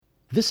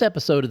This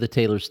episode of The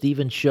Taylor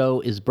Stevens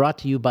Show is brought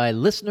to you by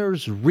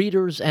listeners,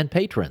 readers, and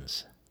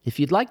patrons. If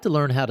you'd like to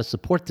learn how to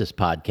support this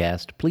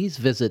podcast, please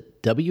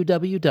visit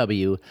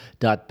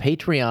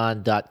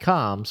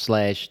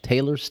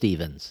www.patreon.com/Taylor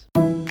Stevens.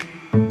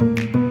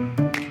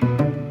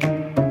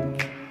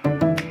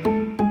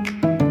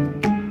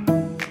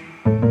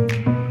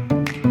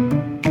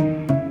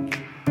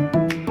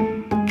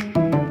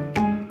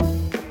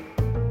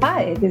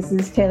 This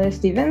is Taylor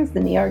Stevens, the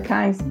New York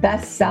Times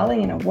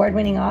best-selling and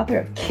award-winning author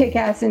of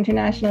kick-ass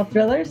international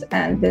thrillers,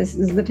 and this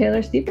is The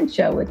Taylor Stevens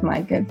Show with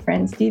my good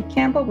friend Steve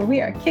Campbell, where we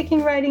are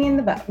kicking writing in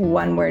the butt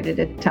one word at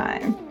a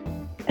time.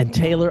 And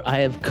Taylor, I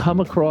have come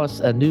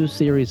across a new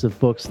series of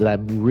books that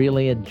I'm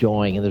really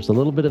enjoying, and there's a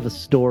little bit of a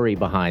story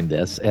behind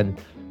this, and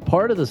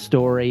part of the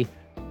story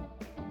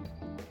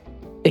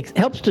it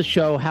helps to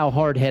show how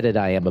hard-headed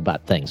I am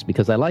about things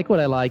because I like what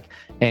I like,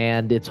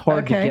 and it's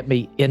hard to get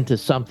me into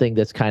something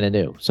that's kind of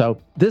new. So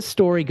this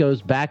story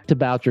goes back to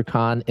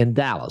BoucherCon in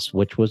Dallas,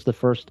 which was the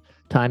first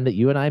time that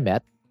you and I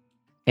met.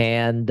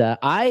 And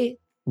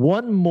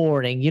one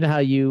morning, you know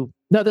how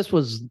this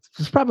was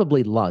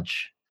probably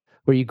lunch,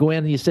 where you go in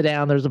and you sit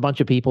down, there's a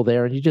bunch of people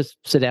there, and you just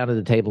sit down at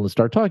the table and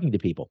start talking to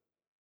people.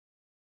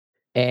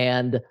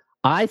 And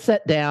I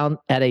sat down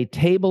at a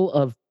table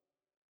of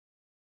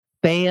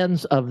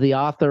fans of the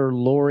author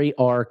Laurie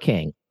R.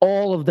 King.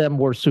 All of them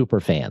were super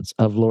fans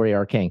of Laurie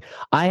R. King.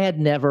 I'd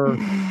never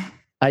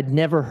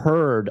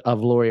heard of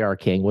Laurie R.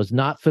 King, was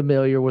not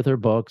familiar with her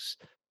books,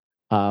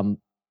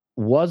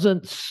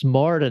 wasn't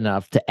smart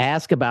enough to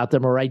ask about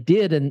them, or I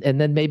did,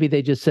 and then maybe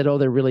they just said, oh,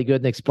 they're really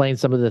good, and explained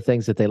some of the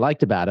things that they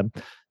liked about them,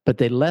 but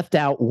they left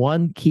out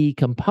one key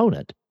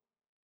component.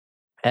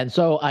 And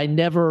so I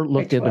never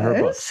looked into her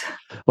books.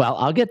 Well,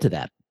 I'll get to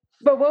that.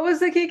 But what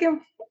was the key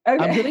component?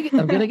 Okay.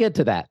 I'm gonna get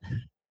to that.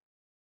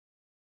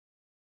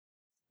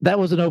 That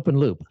was an open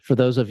loop for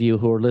those of you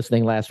who were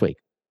listening last week.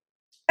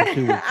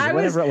 2 weeks, I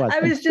was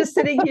just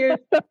sitting here.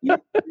 I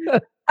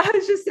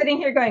was just sitting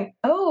here going,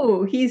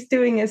 "Oh, he's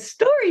doing a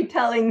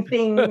storytelling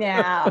thing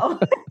now."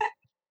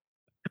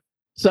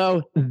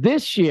 So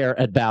this year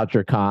at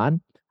BoucherCon,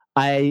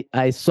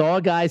 I saw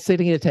a guy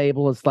sitting at a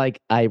table. It's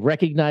like I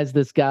recognize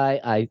this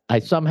guy. I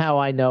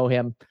somehow know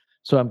him,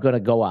 so I'm going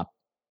to go up.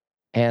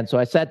 And so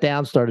I sat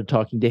down, started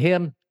talking to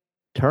him.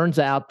 Turns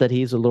out that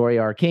he's a Laurie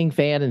R. King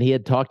fan, and he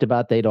had talked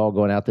about they'd all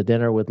gone out to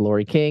dinner with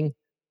Laurie King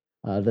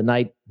the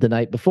night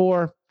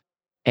before.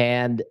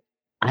 And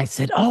I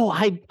said, "Oh,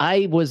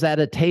 I was at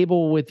a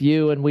table with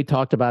you, and we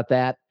talked about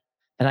that."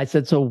 And I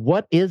said, "So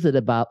what is it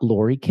about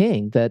Laurie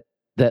King that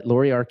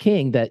Laurie R.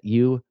 King that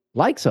you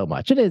like so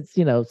much?" And it's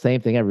same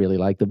thing. I really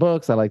like the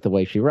books. I like the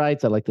way she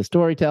writes. I like the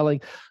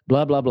storytelling.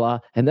 Blah blah blah.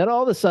 And then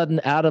all of a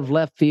sudden, out of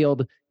left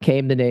field,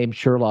 came the name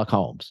Sherlock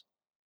Holmes.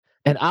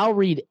 And I'll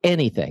read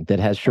anything that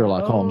has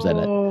Sherlock Holmes in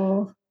it.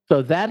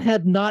 So that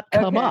had not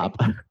come up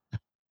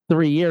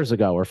 3 years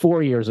ago or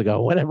 4 years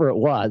ago, whatever it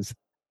was.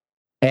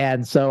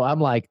 And so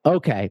I'm like,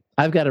 okay,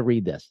 I've got to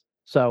read this.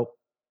 So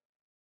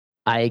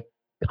I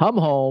come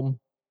home,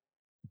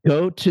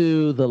 go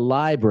to the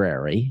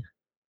library,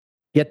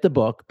 get the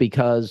book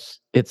because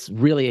it's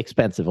really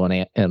expensive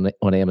on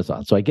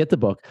Amazon. So I get the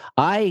book.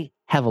 I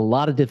have a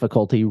lot of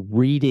difficulty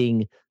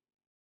reading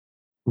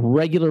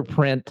regular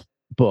print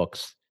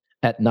books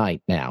at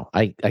night now.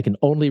 I can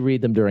only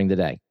read them during the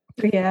day.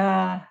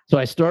 Yeah. So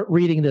I start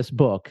reading this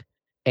book.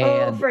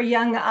 And for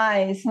young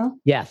eyes, huh?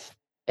 Yes.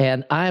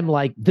 And I'm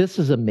like, this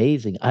is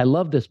amazing. I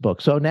love this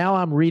book. So now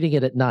I'm reading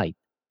it at night.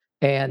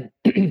 And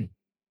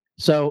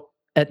so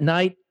at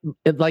night,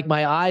 like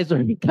my eyes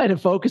are kind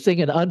of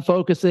focusing and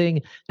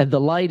unfocusing, and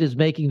the light is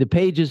making the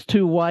pages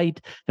too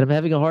white, and I'm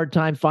having a hard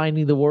time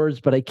finding the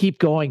words, but I keep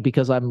going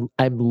because I'm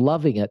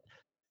loving it.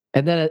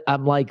 And then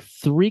I'm like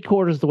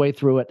 3/4 of the way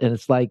through it, and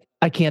it's like,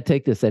 I can't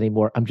take this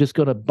anymore. I'm just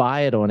going to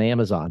buy it on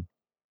Amazon.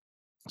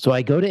 So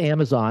I go to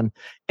Amazon,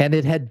 and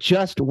it had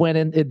just went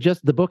in. It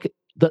just the book,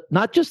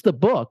 not just the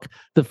book,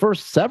 the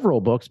first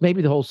several books,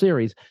 maybe the whole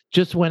series,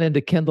 just went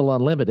into Kindle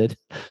Unlimited.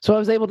 So I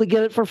was able to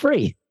get it for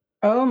free.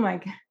 Oh my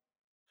God.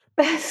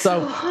 That's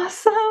so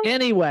awesome.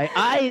 Anyway,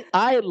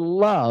 I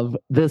love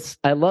this.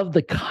 I love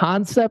the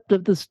concept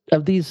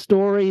of these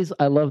stories.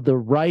 I love the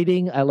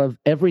writing. I love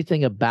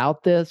everything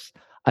about this.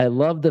 I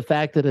love the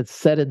fact that it's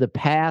set in the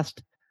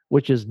past,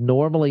 which is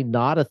normally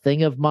not a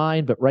thing of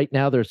mine. But right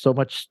now there's so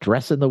much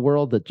stress in the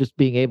world that just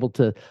being able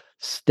to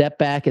step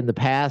back in the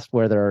past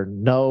where there are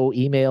no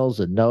emails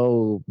and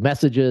no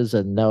messages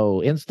and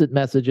no instant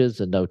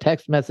messages and no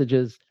text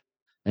messages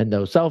and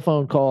no cell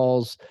phone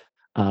calls.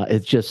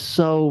 It's just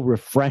so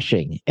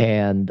refreshing.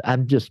 And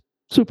I'm just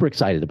super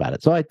excited about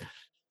it. So I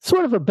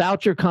sort of a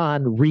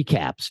BoucherCon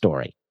recap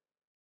story.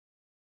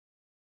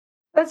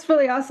 That's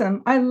really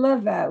awesome. I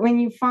love that. When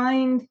you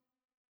find,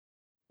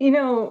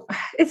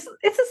 it's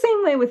the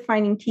same way with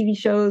finding TV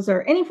shows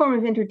or any form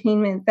of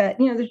entertainment that,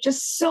 there's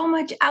just so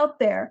much out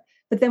there.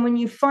 But then when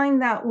you find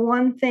that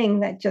one thing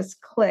that just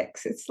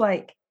clicks, it's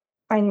like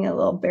finding a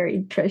little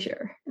buried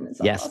treasure. And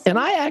it's yes. awesome.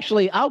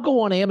 And I'll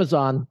go on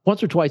Amazon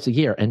once or twice a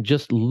year and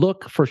just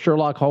look for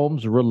Sherlock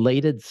Holmes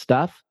related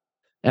stuff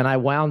And I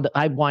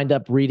wind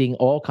up reading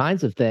all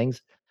kinds of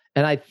things.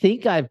 And I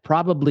think I've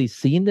probably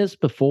seen this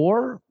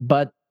before,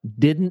 but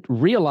didn't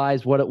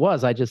realize what it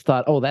was. I just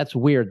thought, oh, that's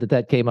weird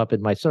that came up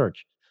in my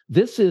search.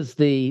 This is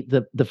the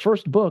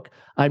first book.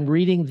 I'm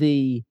reading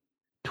the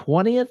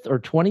 20th or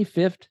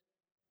 25th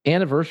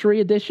anniversary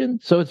edition.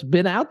 So it's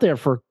been out there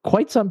for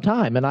quite some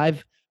time. And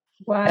I've,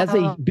 as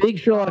a big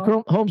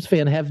Sherlock Holmes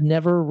fan, have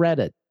never read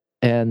it.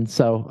 And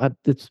so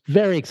it's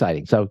very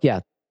exciting. So yeah,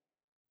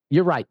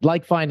 you're right.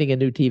 Like finding a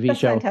new TV That's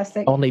show,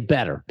 fantastic. only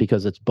better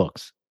because it's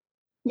books.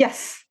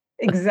 Yes,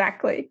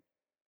 exactly.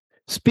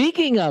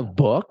 Speaking of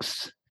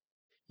books,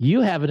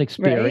 you have an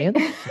experience.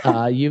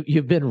 Right?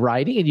 You've been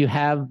writing, and you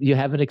have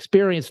an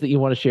experience that you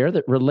want to share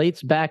that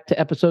relates back to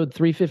episode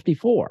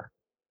 354.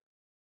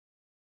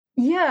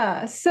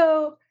 Yeah.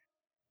 So,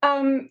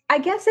 I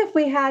guess if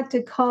we had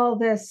to call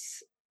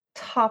this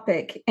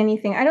topic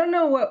anything, I don't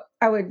know what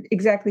I would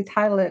exactly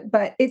title it,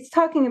 but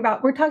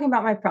we're talking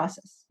about my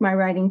process, my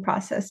writing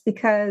process,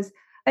 because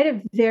I had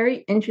a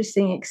very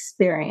interesting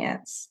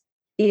experience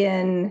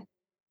in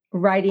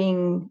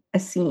writing a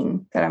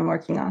scene that I'm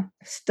working on,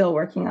 still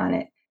working on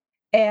it.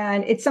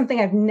 And it's something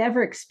I've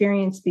never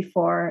experienced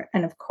before.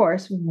 And of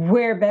course,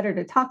 where better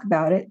to talk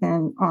about it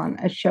than on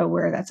a show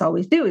where that's all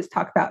we do is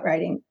talk about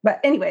writing. But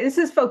anyway, this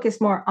is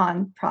focused more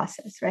on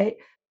process, right?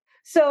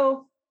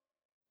 So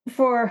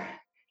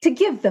to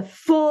give the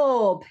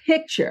full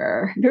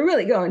picture, to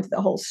really go into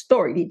the whole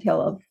story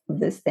detail of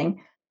this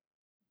thing,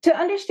 to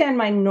understand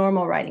my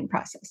normal writing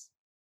process,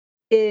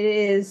 it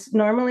is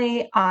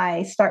normally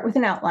I start with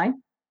an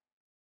outline.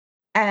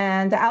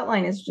 And the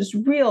outline is just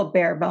real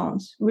bare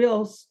bones,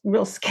 real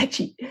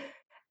sketchy.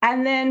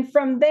 And then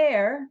from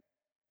there,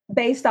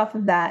 based off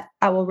of that,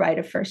 I will write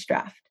a first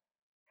draft.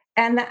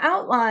 And the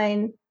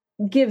outline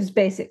gives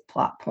basic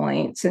plot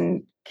points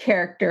and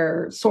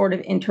character sort of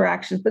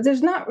interactions, but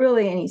there's not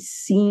really any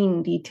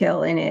scene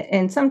detail in it.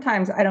 And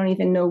sometimes I don't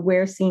even know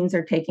where scenes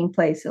are taking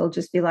place. It'll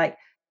just be like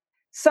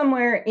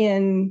somewhere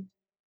in,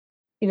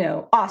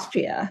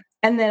 Austria.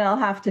 And then I'll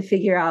have to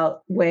figure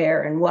out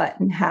where and what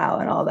and how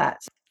and all that.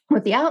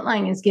 What the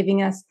outline is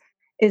giving us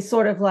is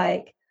sort of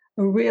like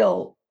a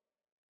real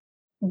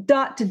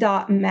dot to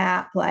dot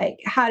map, like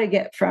how to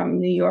get from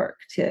New York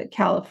to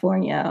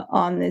California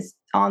on this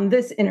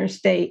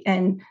interstate.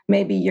 And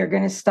maybe you're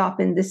going to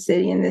stop in this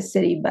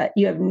city, but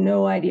you have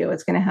no idea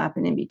what's going to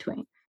happen in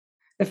between.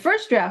 The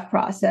first draft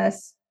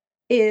process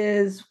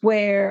is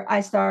where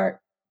I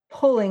start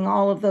pulling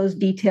all of those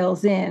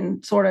details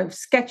in, sort of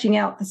sketching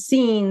out the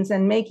scenes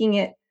and making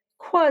it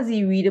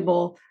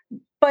quasi-readable.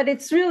 But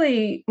it's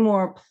really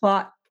more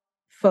plot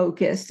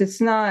focused. It's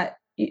not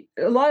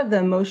a lot of the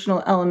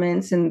emotional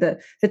elements and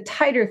the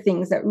tighter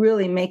things that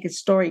really make a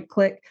story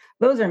click.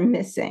 Those are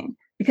missing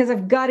because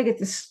I've got to get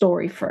the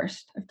story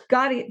first. I've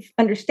got to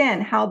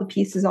understand how the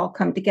pieces all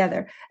come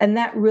together. And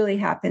that really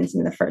happens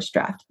in the first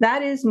draft.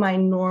 That is my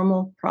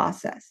normal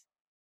process.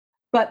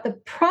 But the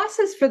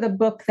process for the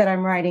book that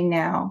I'm writing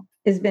now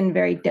has been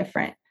very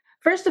different.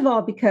 First of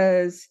all,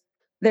 because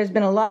there's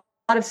been a lot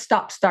of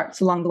stop starts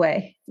along the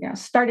way.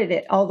 Started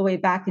it all the way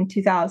back in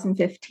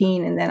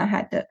 2015, and then I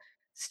had to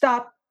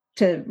stop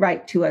to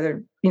write two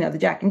other, the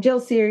Jack and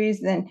Jill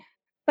series. Then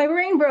my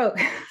brain broke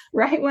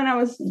right when I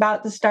was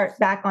about to start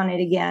back on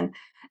it again.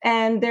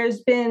 And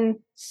there's been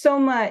so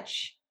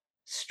much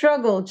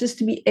struggle just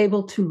to be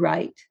able to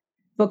write.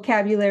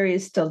 Vocabulary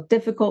is still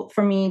difficult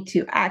for me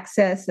to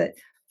access. That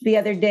the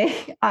other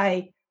day,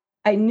 I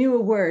knew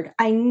a word.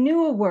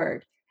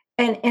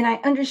 And I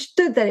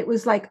understood that it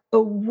was like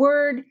a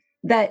word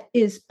that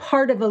is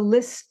part of a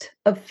list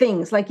of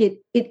things, like it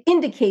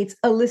indicates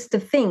a list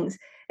of things.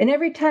 And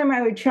every time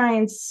I would try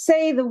and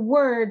say the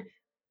word,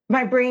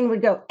 my brain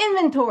would go,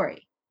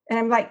 inventory. And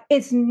I'm like,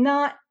 it's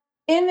not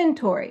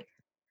inventory.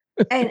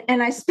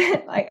 and I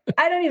spent I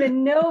don't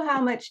even know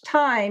how much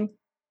time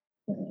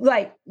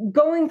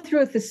going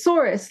through a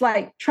thesaurus,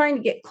 trying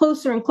to get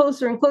closer and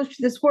closer and closer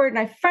to this word. And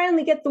I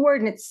finally get the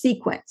word and it's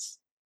sequence,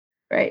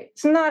 right?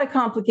 It's not a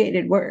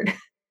complicated word.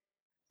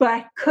 But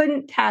I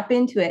couldn't tap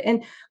into it.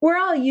 And we're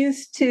all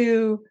used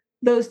to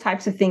those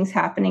types of things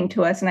happening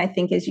to us. And I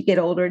think as you get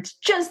older, it's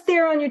just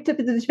there on the tip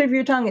of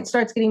your tongue. It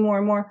starts getting more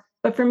and more.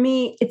 But for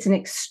me, it's an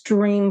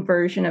extreme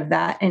version of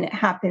that. And it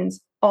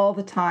happens all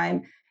the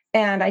time.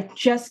 And I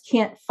just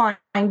can't find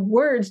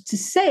words to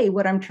say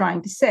what I'm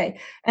trying to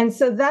say. And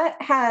so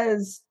that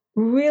has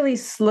really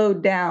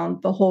slowed down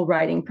the whole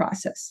writing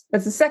process.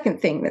 That's the second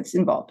thing that's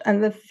involved.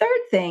 And the third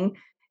thing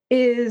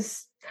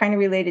is kind of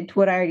related to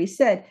what I already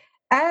said.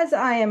 As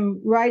I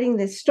am writing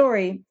this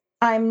story,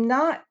 I'm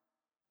not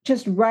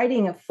just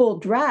writing a full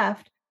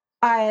draft.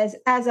 As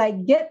I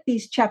get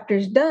these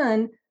chapters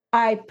done,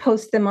 I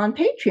post them on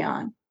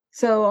Patreon.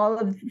 So all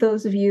of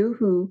those of you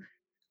who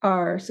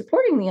are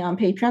supporting me on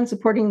Patreon,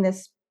 supporting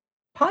this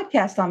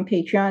podcast on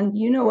Patreon,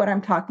 you know what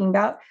I'm talking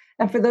about.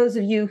 And for those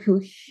of you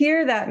who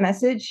hear that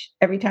message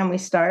every time we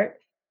start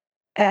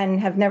and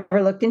have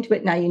never looked into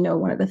it, now you know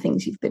one of the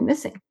things you've been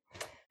missing.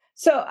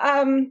 So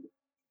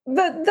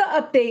The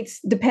updates,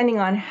 depending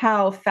on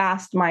how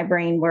fast my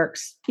brain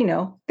works,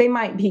 they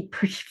might be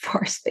pretty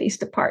far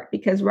spaced apart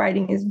because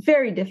writing is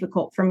very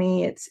difficult for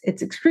me. It's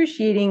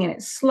excruciating and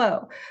it's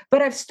slow.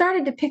 But I've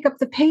started to pick up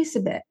the pace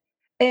a bit,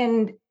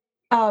 and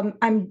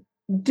I'm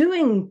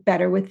doing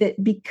better with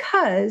it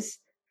because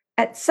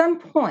at some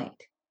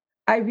point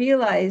I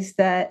realized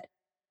that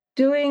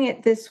doing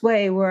it this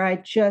way, where I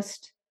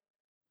just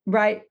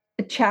write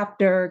a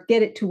chapter,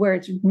 get it to where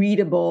it's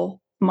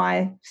readable,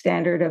 my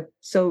standard of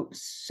so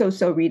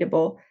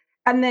readable,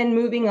 and then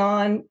moving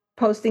on,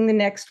 posting the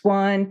next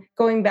one,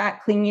 going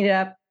back, cleaning it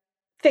up,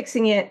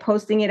 fixing it,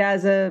 posting it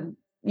as an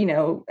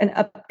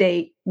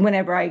update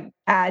whenever I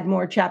add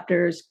more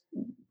chapters,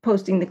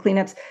 posting the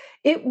cleanups.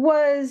 It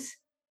was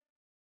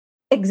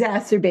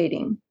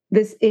exacerbating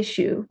this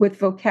issue with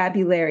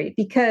vocabulary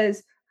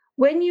because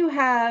when you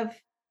have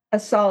a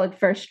solid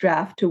first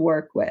draft to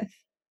work with,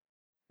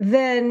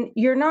 then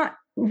you're not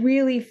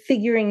really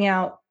figuring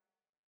out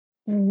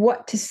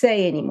what to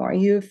say anymore.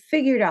 You've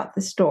figured out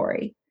the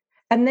story.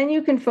 And then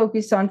you can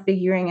focus on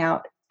figuring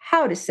out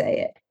how to say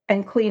it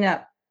and clean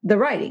up the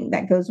writing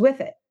that goes with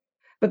it.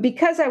 But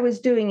because I was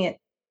doing it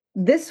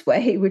this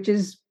way, which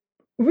is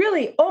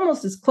really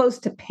almost as close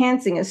to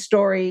pantsing a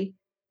story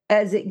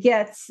as it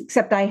gets,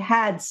 except I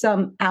had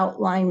some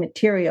outline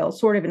material,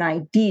 sort of an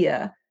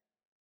idea,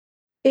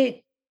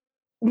 it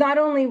not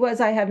only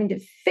was I having to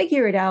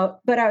figure it out,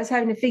 but I was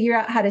having to figure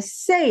out how to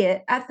say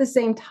it at the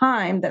same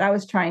time that I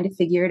was trying to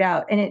figure it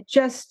out. And it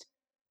just,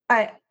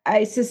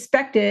 I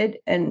suspected,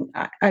 and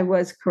I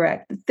was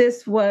correct, that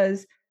this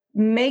was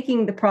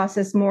making the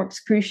process more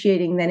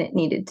excruciating than it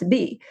needed to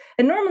be.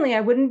 And normally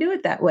I wouldn't do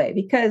it that way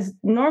because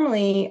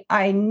normally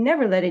I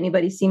never let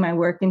anybody see my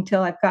work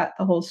until I've got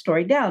the whole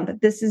story down.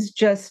 But this is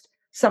just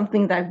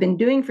something that I've been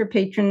doing for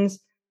patrons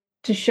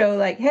to show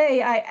like,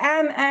 hey, I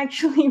am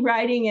actually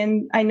writing,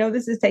 and I know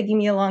this is taking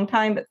me a long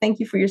time, but thank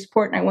you for your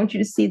support. And I want you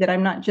to see that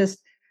I'm not just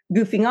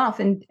goofing off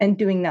and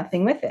doing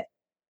nothing with it.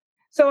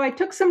 So I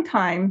took some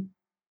time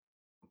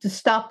to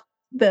stop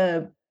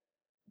the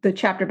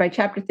chapter by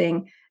chapter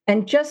thing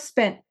and just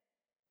spent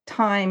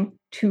time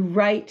to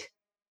write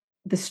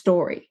the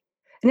story.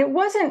 And it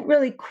wasn't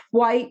really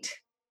quite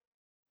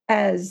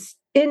as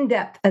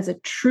in-depth as a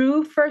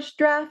true first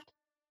draft,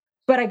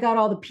 but I got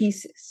all the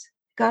pieces.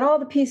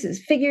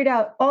 Figured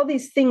out all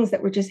these things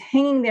that were just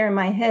hanging there in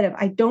my head of,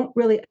 I don't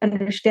really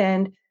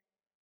understand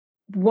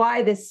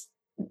why this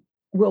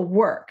will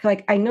work.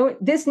 Like, I know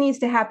this needs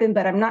to happen,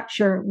 but I'm not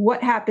sure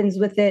what happens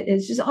with it.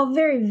 It's just all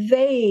very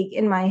vague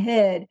in my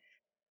head.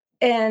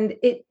 And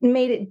it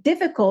made it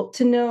difficult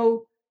to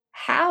know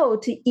how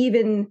to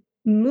even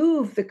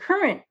move the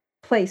current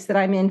place that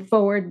I'm in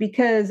forward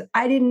because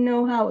I didn't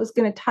know how it was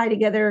going to tie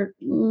together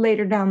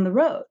later down the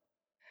road.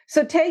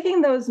 So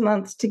taking those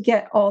months to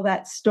get all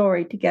that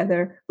story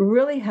together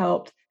really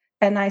helped.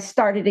 And I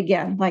started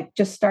again, like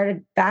just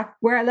started back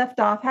where I left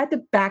off, had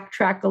to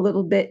backtrack a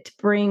little bit to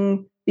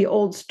bring the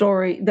old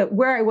story, that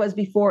where I was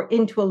before,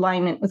 into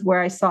alignment with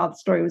where I saw the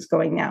story was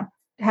going now.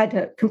 Had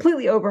to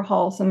completely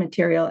overhaul some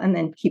material and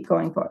then keep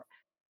going forward.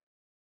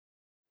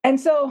 And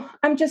so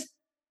I'm just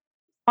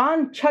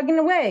on chugging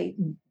away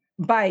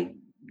by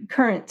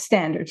current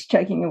standards,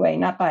 chugging away,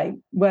 not by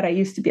what I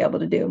used to be able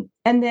to do.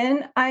 And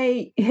then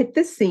I hit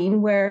this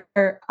scene where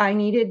I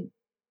needed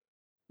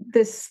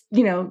this,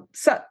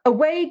 a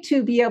way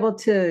to be able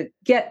to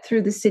get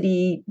through the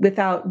city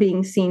without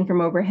being seen from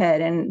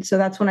overhead. And so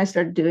that's when I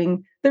started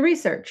doing the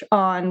research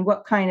on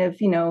what kind of,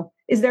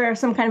 is there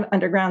some kind of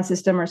underground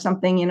system or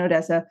something in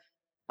Odessa?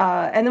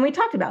 And then we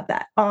talked about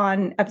that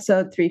on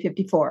episode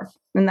 354.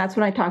 And that's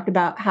when I talked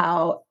about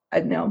how,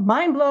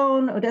 mind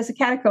blown, Odessa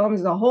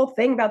Catacombs, the whole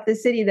thing about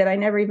this city that I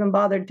never even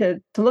bothered to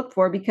look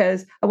for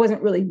because I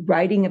wasn't really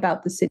writing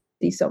about the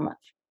city so much.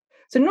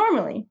 So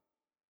normally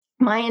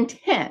my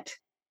intent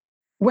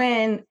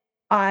when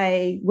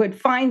I would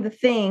find the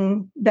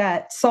thing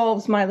that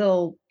solves my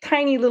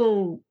tiny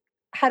little,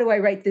 how do I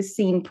write this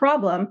scene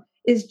problem,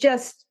 is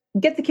just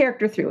get the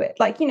character through it.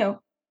 Like,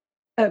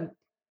 a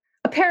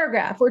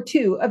paragraph or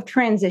two of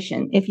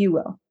transition, if you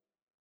will,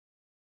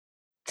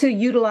 to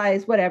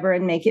utilize whatever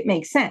and make it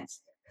make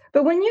sense.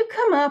 But when you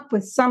come up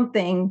with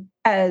something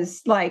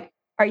as like,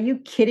 are you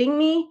kidding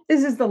me?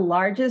 This is the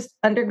largest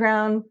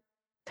underground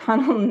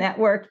tunnel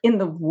network in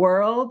the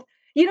world.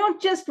 You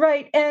don't just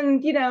write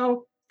and,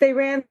 they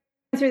ran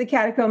through the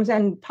catacombs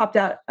and popped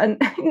out.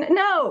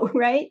 No,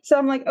 right? So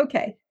I'm like,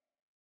 okay,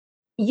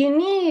 you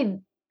need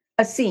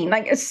a scene,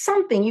 like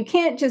something. You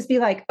can't just be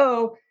like,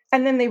 oh,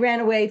 and then they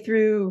ran away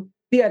through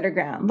the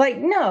underground. Like,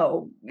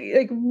 no,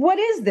 like, what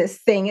is this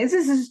thing?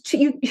 It's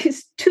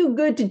too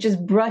good to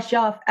just brush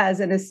off as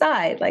an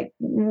aside. Like,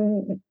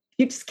 you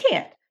just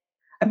can't.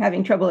 I'm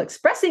having trouble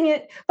expressing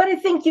it, but I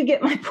think you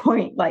get my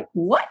point. Like,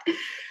 what?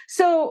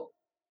 So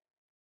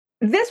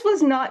this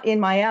was not in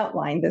my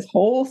outline, this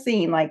whole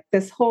scene, like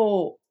this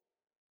whole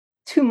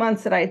 2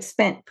 months that I had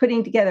spent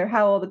putting together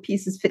how all the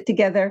pieces fit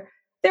together.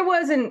 There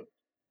wasn't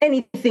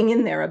anything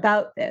in there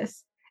about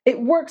this.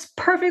 It works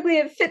perfectly.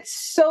 It fits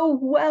so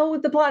well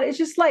with the plot. It's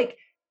just like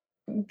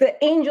the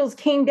angels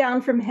came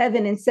down from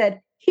heaven and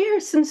said,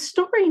 here's some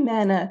story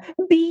manna,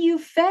 be you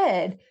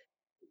fed.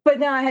 But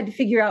now I had to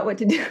figure out what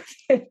to do with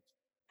it.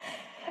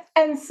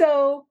 And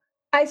so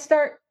I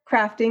start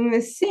crafting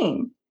this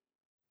scene.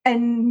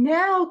 And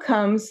now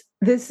comes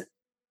this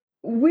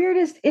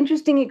weirdest,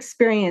 interesting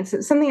experience.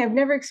 It's something I've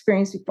never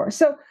experienced before.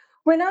 So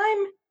when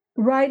I'm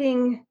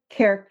writing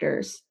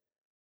characters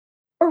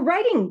or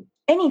writing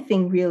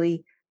anything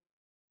really,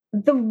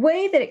 the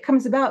way that it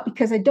comes about,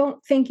 because I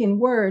don't think in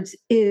words,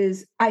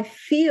 is I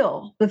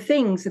feel the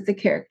things that the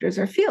characters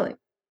are feeling.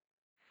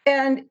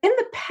 And in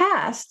the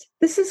past,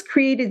 this has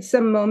created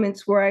some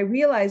moments where I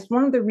realized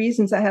one of the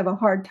reasons I have a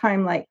hard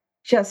time, like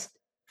just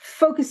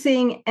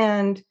focusing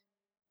and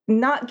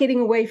not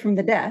getting away from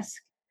the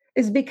desk,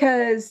 is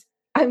because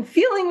I'm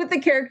feeling what the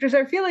characters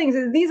are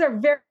feeling. These are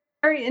very,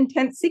 very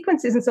intense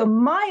sequences. And so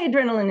my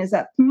adrenaline is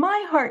up,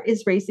 my heart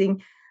is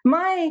racing,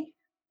 my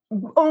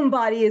own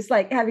body is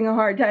like having a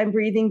hard time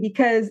breathing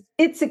because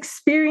it's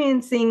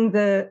experiencing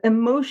the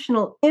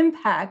emotional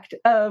impact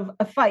of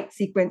a fight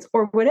sequence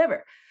or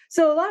whatever.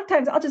 So a lot of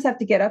times I'll just have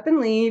to get up and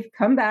leave,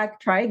 come back,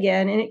 try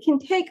again. And it can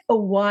take a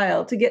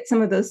while to get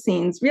some of those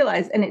scenes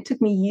realized. And it took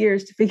me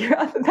years to figure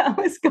out that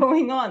was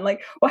going on.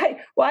 Like, why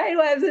do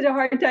I have such a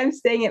hard time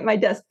staying at my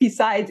desk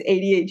besides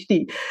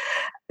ADHD?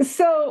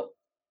 So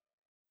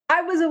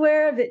I was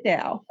aware of it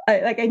now.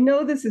 I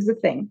know this is a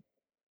thing.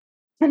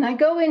 And I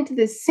go into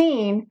this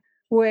scene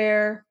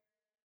where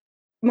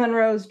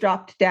Monroe's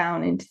dropped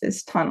down into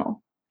this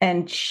tunnel.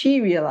 And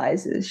she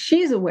realizes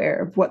she's aware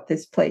of what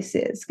this place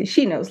is because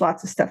she knows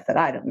lots of stuff that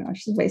I don't know.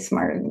 She's way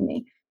smarter than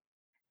me.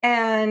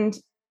 And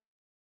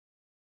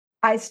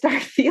I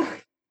start feeling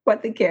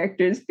what the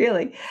character is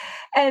feeling.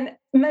 And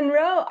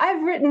Monroe,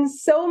 I've written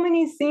so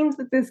many scenes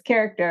with this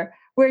character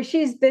where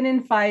she's been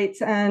in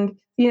fights and,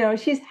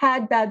 she's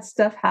had bad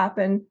stuff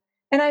happen.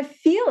 And I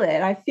feel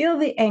it. I feel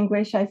the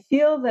anguish. I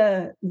feel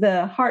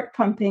the heart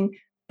pumping,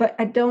 but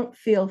I don't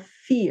feel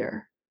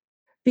fear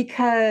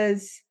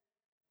because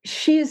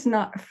she's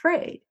not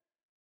afraid.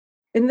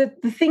 And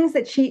the things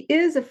that she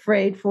is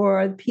afraid for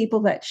are the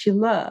people that she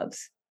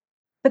loves.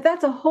 But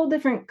that's a whole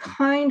different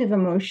kind of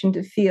emotion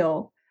to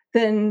feel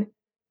than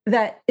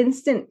that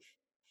instant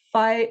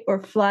fight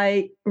or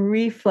flight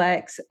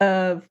reflex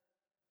of,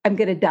 I'm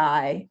going to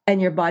die.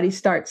 And your body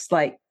starts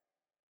like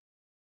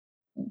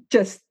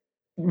just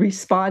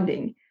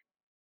responding.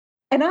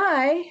 And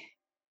I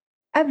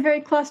am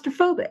very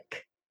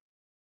claustrophobic.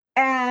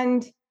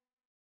 And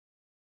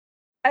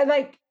I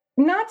like,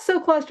 not so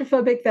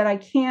claustrophobic that I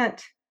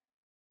can't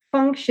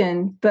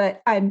function,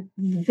 but I'm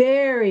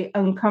very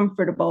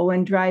uncomfortable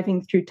when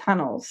driving through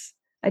tunnels.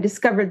 I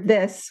discovered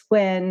this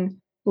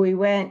when I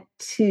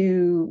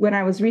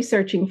was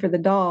researching for the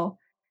doll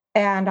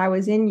and I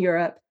was in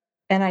Europe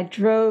and I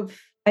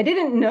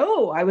didn't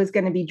know I was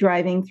going to be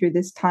driving through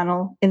this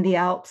tunnel in the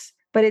Alps,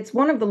 but it's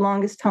one of the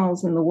longest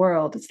tunnels in the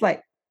world. It's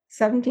like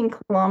 17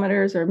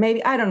 kilometers or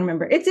maybe, I don't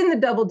remember. It's in the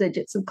double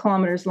digits of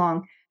kilometers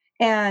long.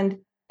 And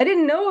I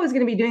didn't know I was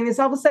going to be doing this.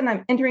 All of a sudden,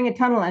 I'm entering a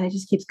tunnel and it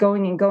just keeps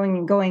going and going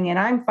and going. And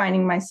I'm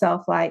finding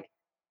myself like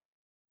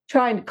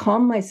trying to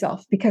calm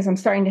myself because I'm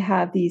starting to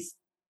have these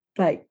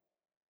like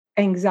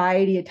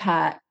anxiety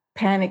attack,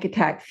 panic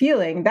attack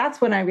feeling. That's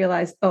when I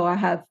realized, oh, I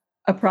have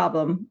a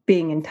problem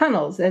being in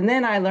tunnels. And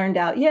then I learned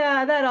out,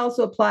 yeah, that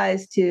also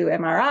applies to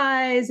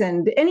MRIs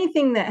and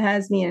anything that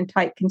has me in a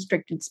tight,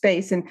 constricted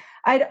space. And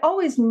I'd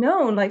always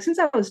known, like since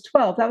I was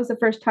 12, that was the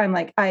first time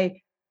like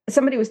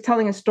somebody was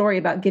telling a story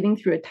about getting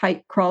through a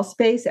tight crawl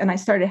space and I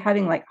started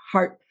having like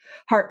heart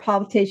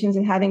palpitations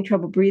and having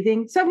trouble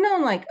breathing. So I've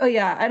known like, oh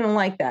yeah, I don't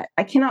like that.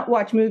 I cannot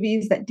watch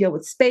movies that deal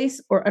with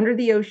space or under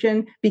the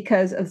ocean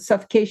because of the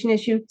suffocation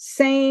issue.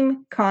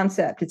 Same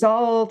concept. It's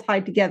all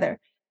tied together.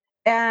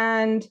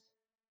 And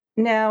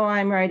now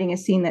I'm writing a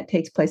scene that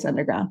takes place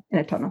underground in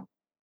a tunnel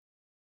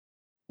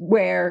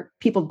where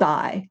people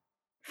die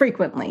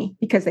frequently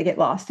because they get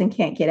lost and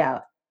can't get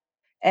out.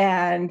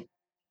 And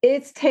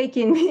it's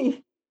taken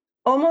me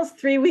almost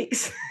 3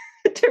 weeks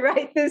to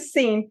write this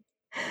scene,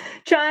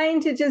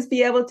 trying to just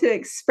be able to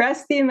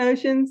express the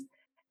emotions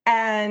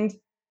and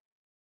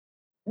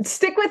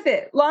stick with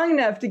it long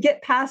enough to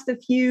get past a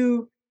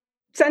few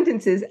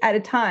sentences at a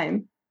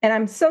time. And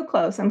I'm so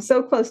close. I'm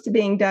so close to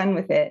being done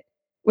with it,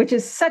 which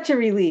is such a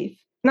relief,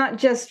 not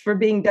just for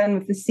being done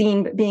with the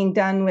scene, but being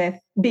done with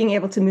being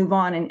able to move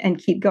on and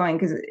keep going.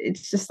 Because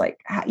it's just like,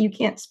 you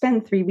can't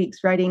spend 3 weeks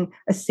writing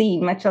a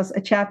scene, much less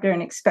a chapter,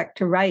 and expect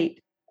to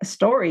write a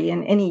story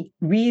in any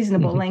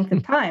reasonable length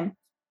of time.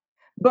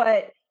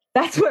 But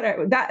that's what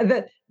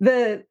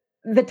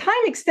the time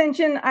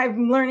extension,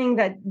 I'm learning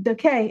that,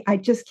 okay, I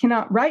just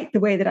cannot write the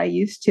way that I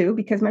used to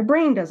because my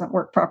brain doesn't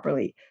work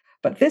properly.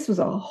 But this was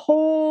a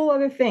whole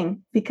other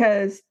thing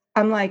because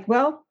I'm like,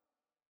 well,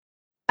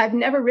 I've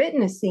never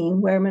written a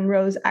scene where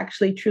Monroe's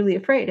actually truly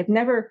afraid. I've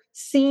never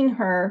seen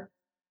her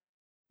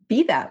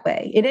be that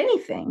way in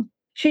anything.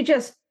 She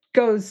just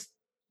goes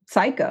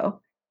psycho.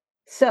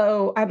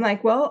 So I'm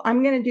like, well,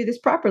 I'm going to do this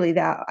properly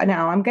now.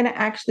 I'm going to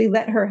actually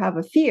let her have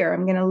a fear.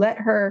 I'm going to let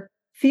her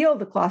feel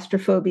the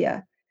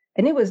claustrophobia.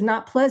 and it was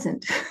not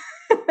pleasant.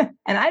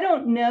 And I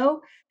don't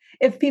know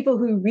if people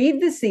who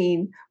read the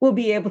scene will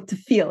be able to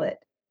feel it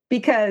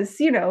because,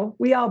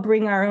 we all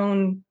bring our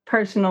own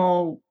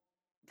personal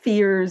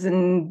fears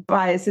and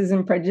biases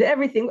and prejudice,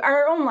 everything,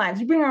 our own lives.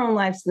 We bring our own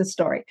lives to the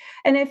story.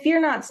 And if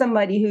you're not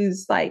somebody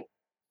who's like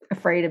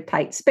afraid of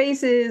tight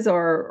spaces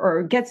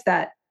or gets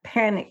that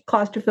panic,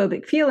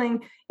 claustrophobic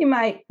feeling, you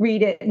might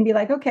read it and be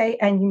like, okay,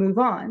 and you move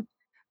on.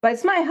 But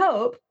it's my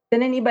hope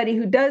that anybody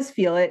who does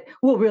feel it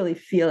will really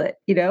feel it.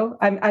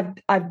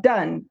 I've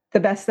done the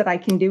best that I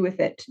can do with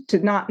it to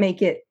not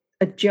make it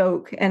a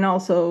joke and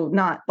also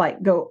not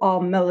like go all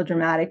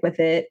melodramatic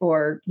with it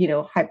or,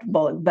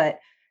 hyperbolic, but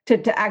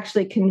to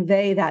actually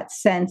convey that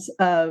sense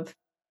of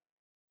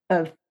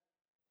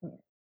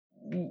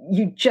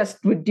you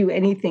just would do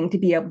anything to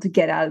be able to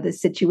get out of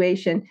this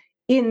situation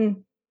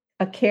in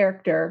a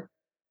character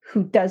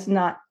who does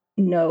not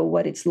know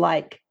what it's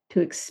like to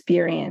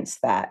experience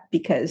that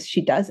because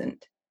she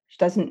doesn't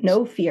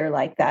know fear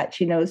like that.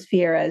 She knows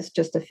fear as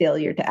just a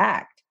failure to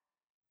act.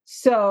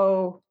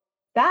 So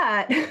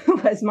that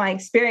was my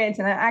experience.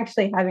 And I'm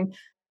actually having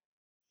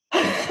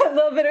a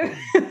little bit of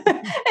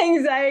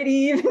anxiety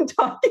even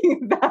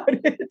talking about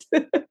it.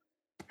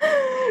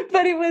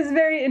 But it was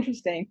very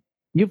interesting.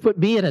 You put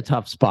me in a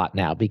tough spot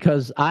now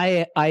because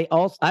I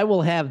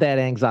will have that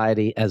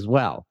anxiety as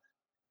well.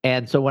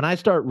 And so when I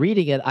start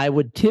reading it, I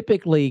would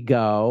typically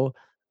go,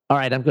 all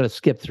right, I'm going to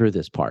skip through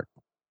this part.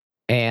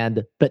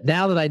 But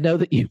now that I know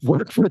that you've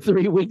worked for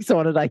 3 weeks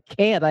on it, I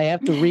can't. I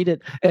have to read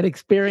it and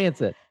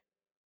experience it.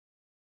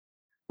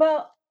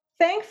 Well,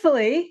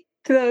 thankfully,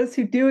 to those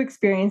who do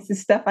experience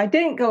this stuff, I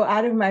didn't go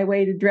out of my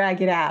way to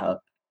drag it out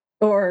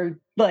or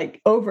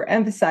like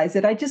overemphasize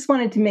it. I just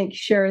wanted to make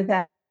sure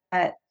that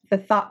the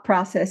thought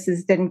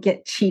processes didn't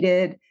get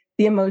cheated.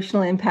 The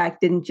emotional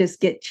impact didn't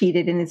just get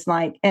cheated. And it's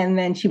like, and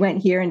then she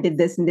went here and did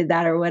this and did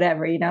that or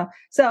whatever,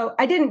 So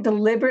I didn't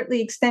deliberately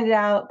extend it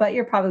out, but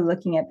you're probably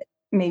looking at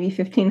maybe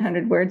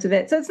 1,500 words of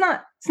it. So it's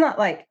not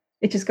like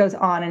it just goes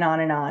on and on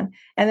and on.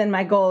 And then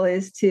my goal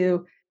is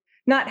to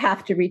not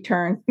have to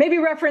return, maybe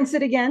reference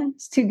it again.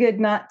 It's too good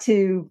not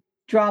to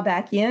draw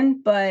back in,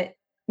 but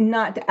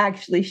not to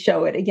actually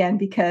show it again,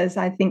 because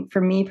I think for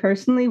me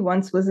personally,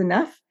 once was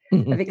enough.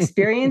 I've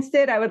experienced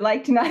it. I would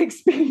like to not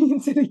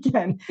experience it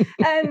again.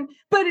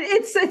 But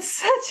it's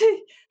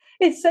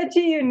such a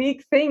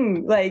unique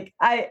thing. Like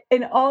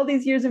in all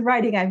these years of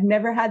writing, I've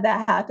never had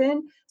that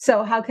happen.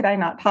 So how could I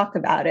not talk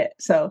about it?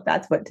 So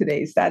that's what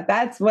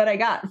that's what I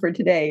got for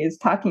today, is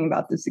talking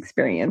about this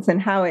experience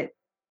and how it,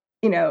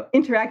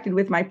 interacted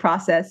with my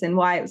process and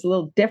why it was a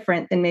little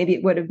different than maybe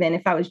it would have been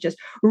if I was just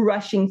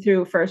rushing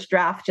through first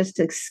draft just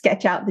to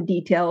sketch out the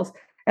details.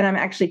 And I'm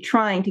actually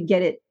trying to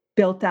get it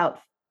built out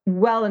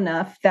well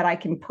enough that I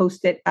can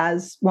post it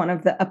as one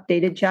of the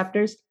updated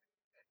chapters.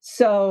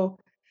 So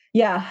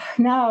yeah,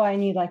 now I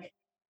need I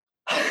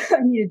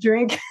need a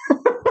drink.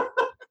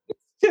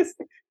 It's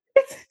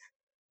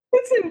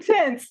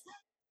intense.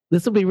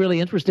 This will be really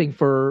interesting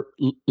for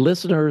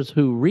listeners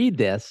who read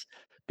this,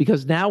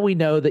 because now we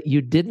know that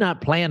you did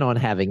not plan on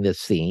having this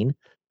scene.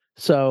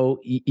 So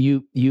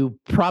you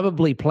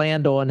probably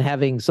planned on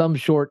having some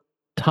short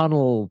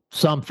tunnel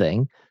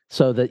something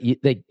so that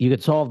you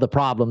could solve the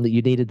problem that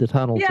you needed the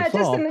tunnel to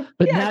solve.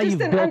 But now you've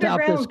built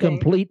out this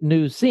complete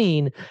new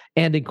scene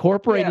and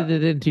incorporated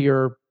it into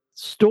your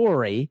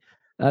story.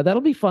 It'll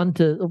be fun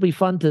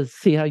to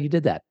see how you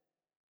did that.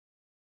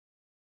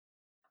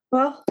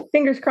 Well,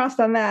 fingers crossed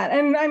on that.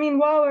 And I mean,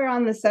 while we're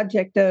on the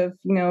subject of,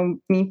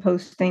 me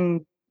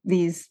posting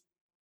these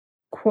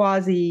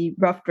quasi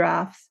rough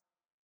drafts,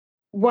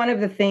 one of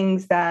the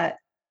things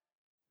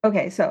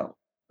so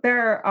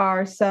there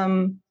are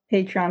some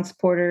Patreon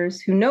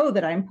supporters who know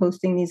that I'm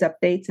posting these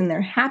updates and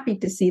they're happy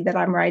to see that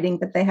I'm writing,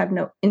 but they have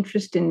no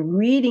interest in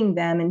reading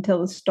them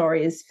until the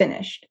story is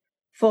finished.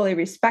 Fully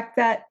respect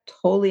that,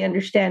 totally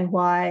understand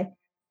why.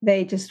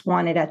 They just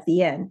want it at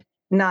the end,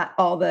 not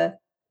all the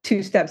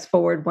 2 steps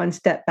forward, 1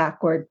 step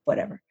backward,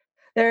 whatever.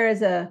 There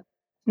is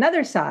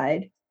another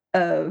side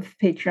of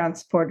Patreon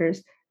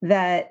supporters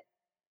that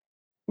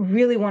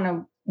really want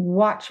to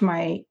watch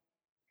my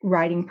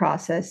writing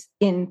process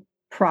in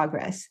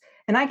progress.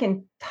 And I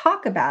can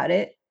talk about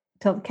it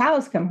till the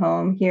cows come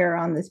home here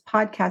on this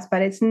podcast,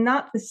 but it's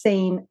not the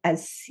same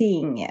as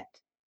seeing it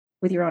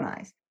with your own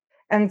eyes.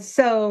 And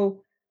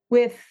so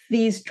with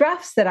these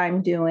drafts that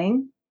I'm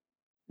doing,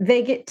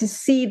 they get to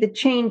see the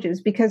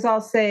changes, because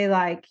I'll say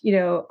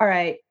all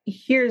right,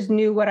 here's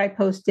what I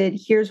posted.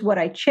 Here's what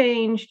I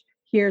changed.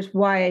 Here's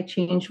why I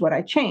changed what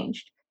I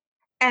changed.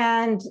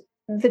 And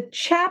the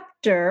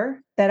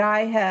chapter that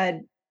I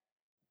had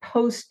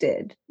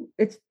posted,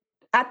 it's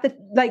at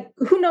the,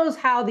 who knows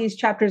how these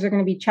chapters are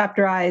going to be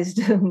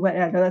chapterized.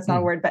 Whatever, that's not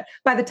a word, but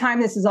by the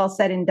time this is all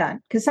said and done,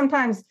 because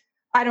sometimes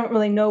I don't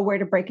really know where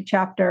to break a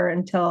chapter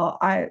until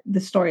the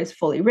story is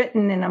fully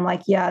written. And I'm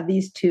like, yeah,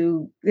 this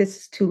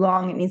is too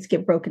long. It needs to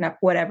get broken up,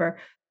 whatever.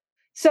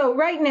 So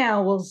right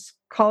now we're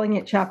calling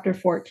it chapter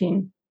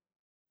 14.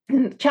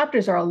 And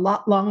chapters are a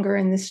lot longer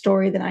in this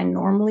story than I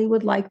normally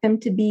would like them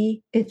to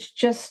be. It's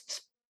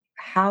just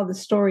how the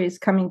story is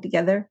coming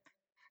together.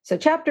 So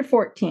chapter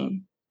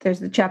 14, there's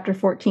the chapter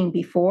 14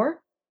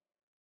 before.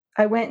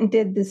 I went and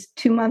did this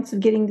 2 months of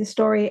getting the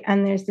story,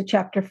 and there's the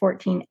chapter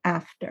 14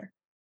 after.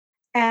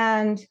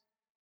 And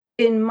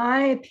in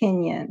my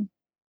opinion,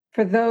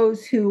 for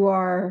those who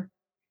are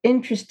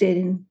interested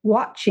in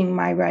watching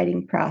my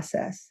writing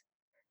process,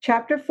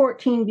 chapter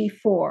 14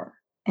 before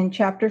and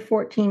chapter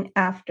 14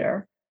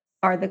 after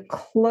are the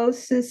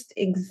closest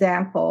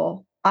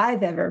example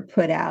I've ever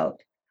put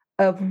out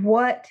of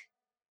what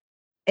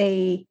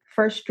a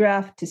first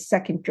draft to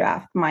second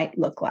draft might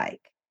look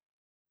like.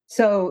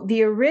 So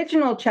the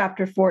original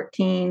chapter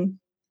 14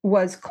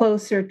 was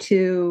closer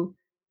to,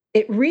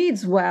 it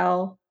reads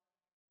well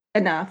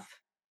enough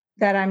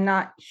that I'm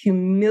not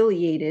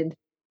humiliated,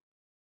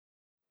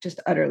 just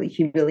utterly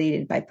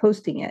humiliated by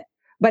posting it,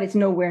 but it's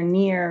nowhere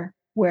near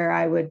where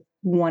I would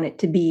want it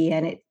to be.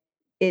 And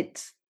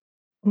it's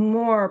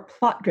more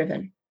plot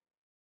driven.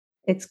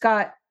 It's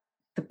got,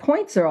 the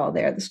points are all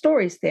there, the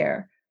story's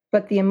there,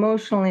 but the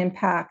emotional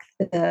impact,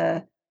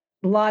 the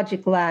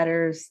logic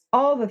ladders,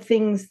 all the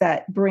things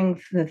that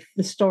bring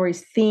the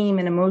story's theme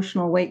and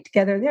emotional weight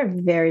together, they're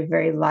very,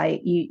 very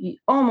light. You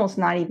almost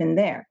not even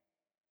there.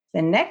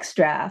 The next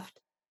draft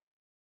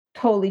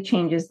totally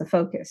changes the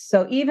focus.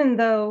 So even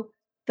though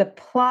the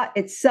plot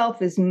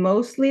itself is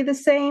mostly the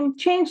same,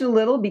 changed a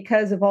little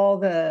because of all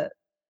the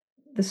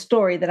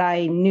story that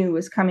I knew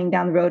was coming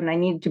down the road, and I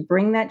needed to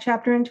bring that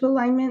chapter into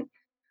alignment.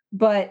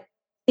 But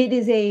it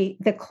is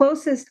the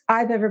closest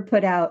I've ever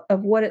put out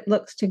of what it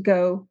looks to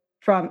go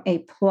from a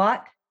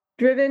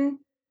plot-driven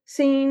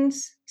scene.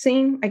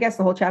 I guess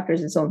the whole chapter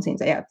is its own scene.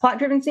 So yeah,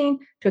 plot-driven scene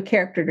to a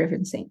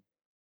character-driven scene.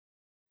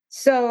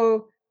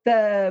 So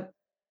the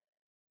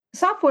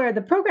software,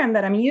 the program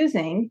that I'm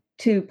using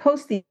to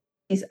post these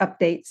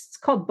updates, it's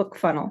called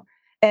BookFunnel.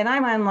 And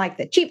I'm on like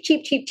the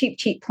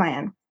cheap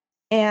plan.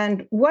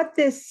 And what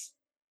this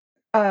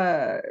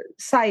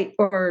site,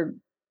 or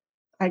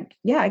I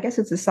guess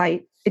it's a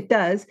site, it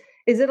does,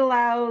 is it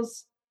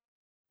allows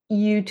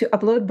you to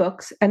upload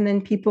books, and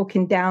then people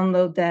can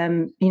download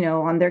them,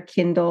 on their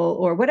Kindle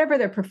or whatever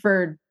their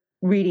preferred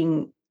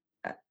reading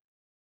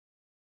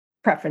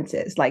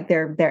preferences. Like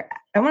their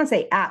I want to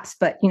say apps,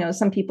 but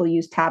some people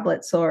use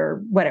tablets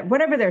or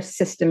whatever their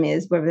system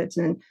is, whether it's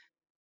in.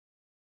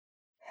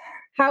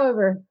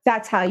 However,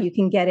 that's how you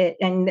can get it,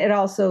 and it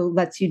also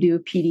lets you do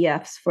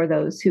PDFs for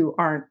those who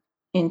aren't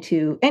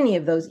into any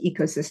of those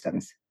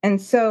ecosystems.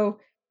 And so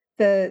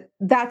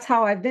that's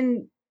how I've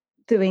been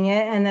doing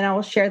it. And then I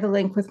will share the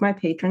link with my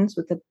patrons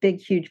with a big,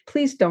 huge,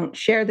 please don't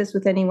share this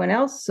with anyone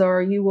else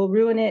or you will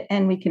ruin it.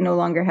 And we can no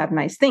longer have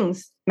nice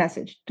things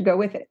message to go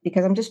with it,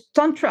 because it's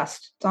on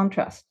trust. It's on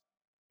trust.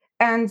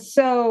 And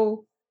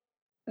so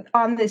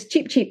on this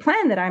cheap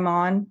plan that I'm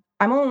on,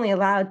 I'm only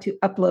allowed to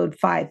upload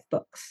 5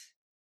 books.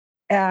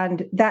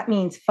 And that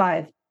means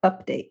 5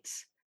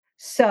 updates.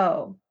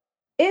 So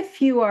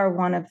if you are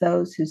one of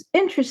those who's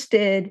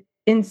interested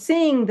in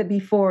seeing the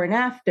before and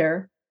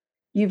after,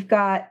 you've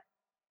got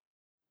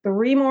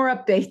 3 more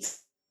updates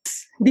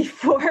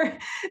before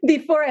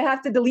I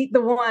have to delete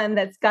the one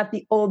that's got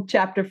the old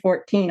chapter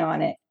 14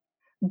 on it.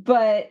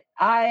 But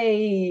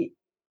I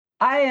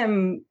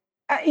am,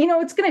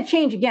 it's going to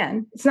change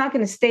again. It's not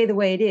going to stay the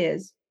way it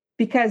is,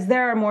 because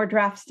there are more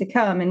drafts to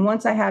come. And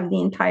once I have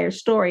the entire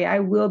story, I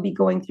will be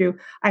going through,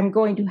 I'm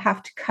going to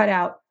have to cut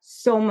out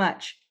so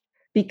much,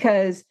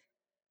 because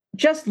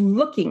just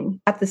looking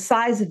at the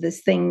size of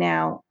this thing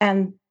now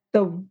and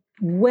the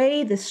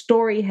way the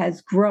story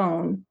has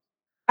grown,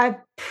 I'm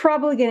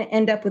probably going to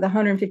end up with a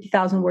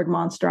 150,000 word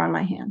monster on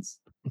my hands.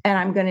 And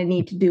I'm going to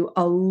need to do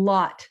a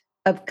lot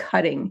of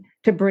cutting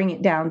to bring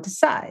it down to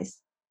size.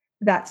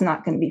 That's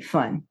not going to be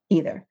fun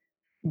either.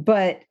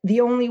 But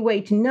the only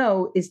way to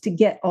know is to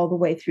get all the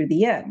way through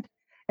the end.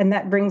 And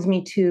that brings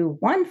me to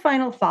one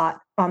final thought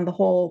on the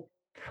whole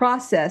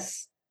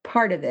process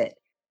part of it.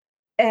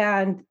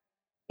 And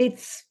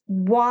it's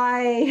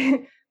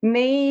why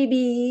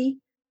maybe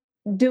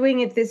doing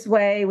it this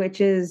way,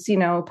 which is,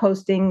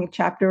 posting a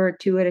chapter or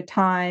 2 at a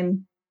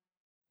time,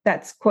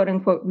 that's quote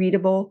unquote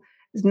readable,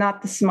 is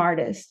not the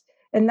smartest.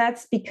 And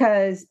that's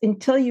because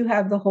until you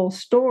have the whole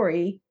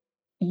story,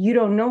 you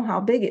don't know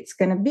how big it's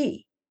going to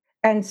be.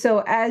 And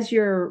so as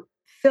you're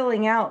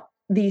filling out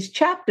these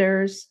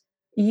chapters,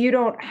 you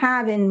don't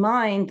have in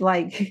mind,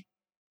 like,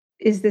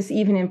 is this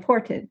even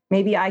important?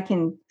 Maybe I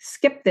can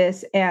skip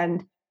this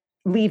and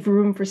leave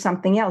room for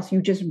something else.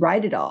 You just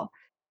write it all.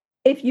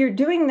 If you're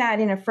doing that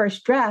in a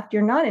first draft,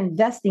 you're not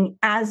investing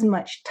as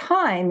much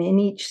time in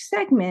each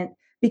segment,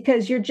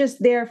 because you're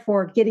just there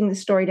for getting the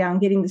story down.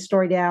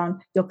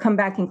 You'll come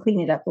back and clean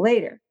it up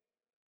later.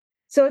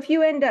 So if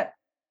you end up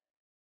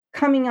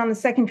coming on the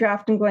second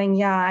draft and going,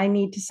 yeah, I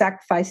need to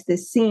sacrifice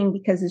this scene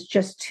because it's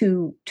just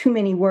too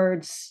many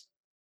words,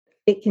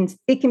 it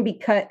can be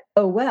cut.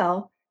 Oh,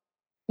 well,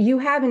 you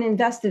haven't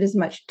invested as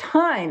much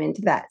time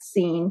into that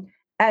scene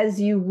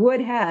as you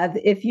would have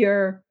if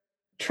you're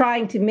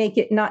trying to make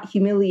it not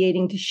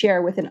humiliating to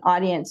share with an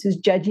audience who's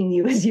judging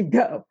you as you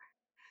go.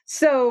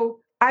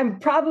 So I'm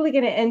probably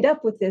going to end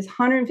up with this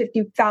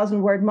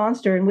 150,000 word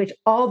monster in which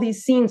all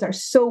these scenes are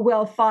so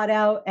well thought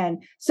out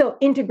and so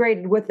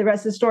integrated with the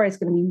rest of the story. It's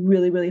going to be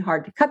really, really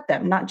hard to cut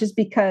them, not just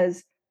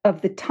because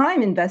of the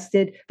time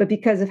invested, but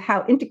because of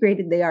how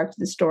integrated they are to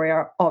the story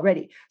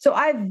already. So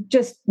I've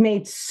just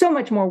made so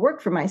much more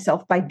work for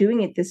myself by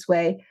doing it this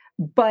way,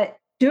 but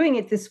doing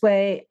it this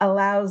way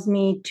allows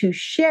me to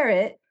share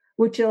it,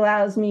 which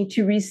allows me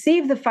to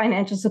receive the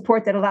financial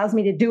support that allows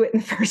me to do it in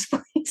the first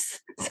place.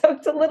 So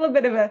it's a little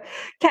bit of a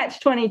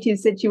catch-22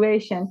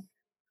 situation.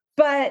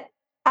 But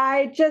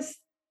I just,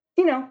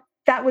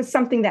 that was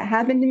something that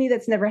happened to me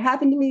that's never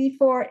happened to me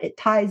before. It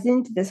ties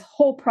into this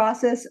whole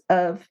process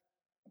of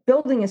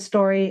building a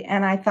story,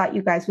 and I thought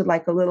you guys would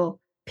like a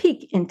little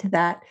peek into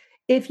that.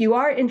 If you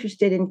are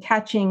interested in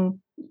catching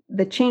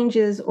the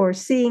changes or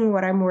seeing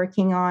what I'm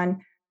working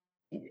on,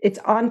 it's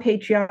on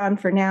Patreon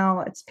for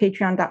now. It's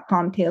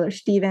patreon.com, Taylor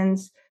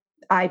Stevens.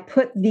 I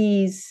put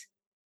these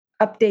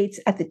updates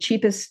at the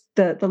cheapest,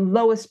 the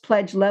lowest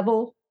pledge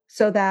level,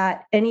 so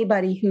that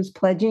anybody who's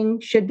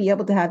pledging should be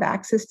able to have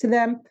access to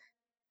them.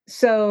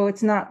 So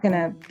it's not going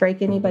to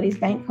break anybody's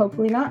bank,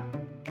 hopefully not.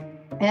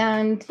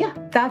 And yeah,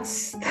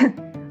 that's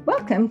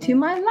welcome to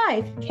my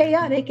life,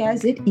 chaotic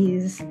as it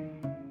is.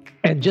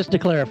 And just to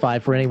clarify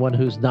for anyone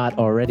who's not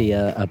already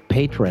a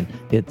patron,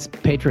 it's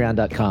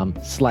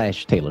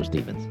patreon.com/Taylor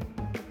Stevens.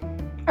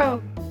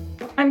 Oh,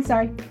 I'm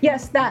sorry.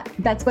 Yes,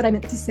 that's what I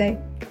meant to say.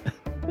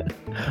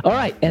 All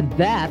right. And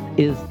that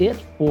is it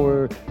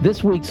for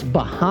this week's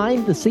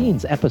behind the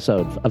scenes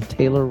episode of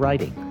Taylor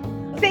Writing.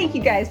 Thank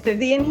you guys for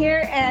being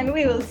here, and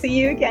we will see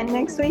you again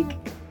next week.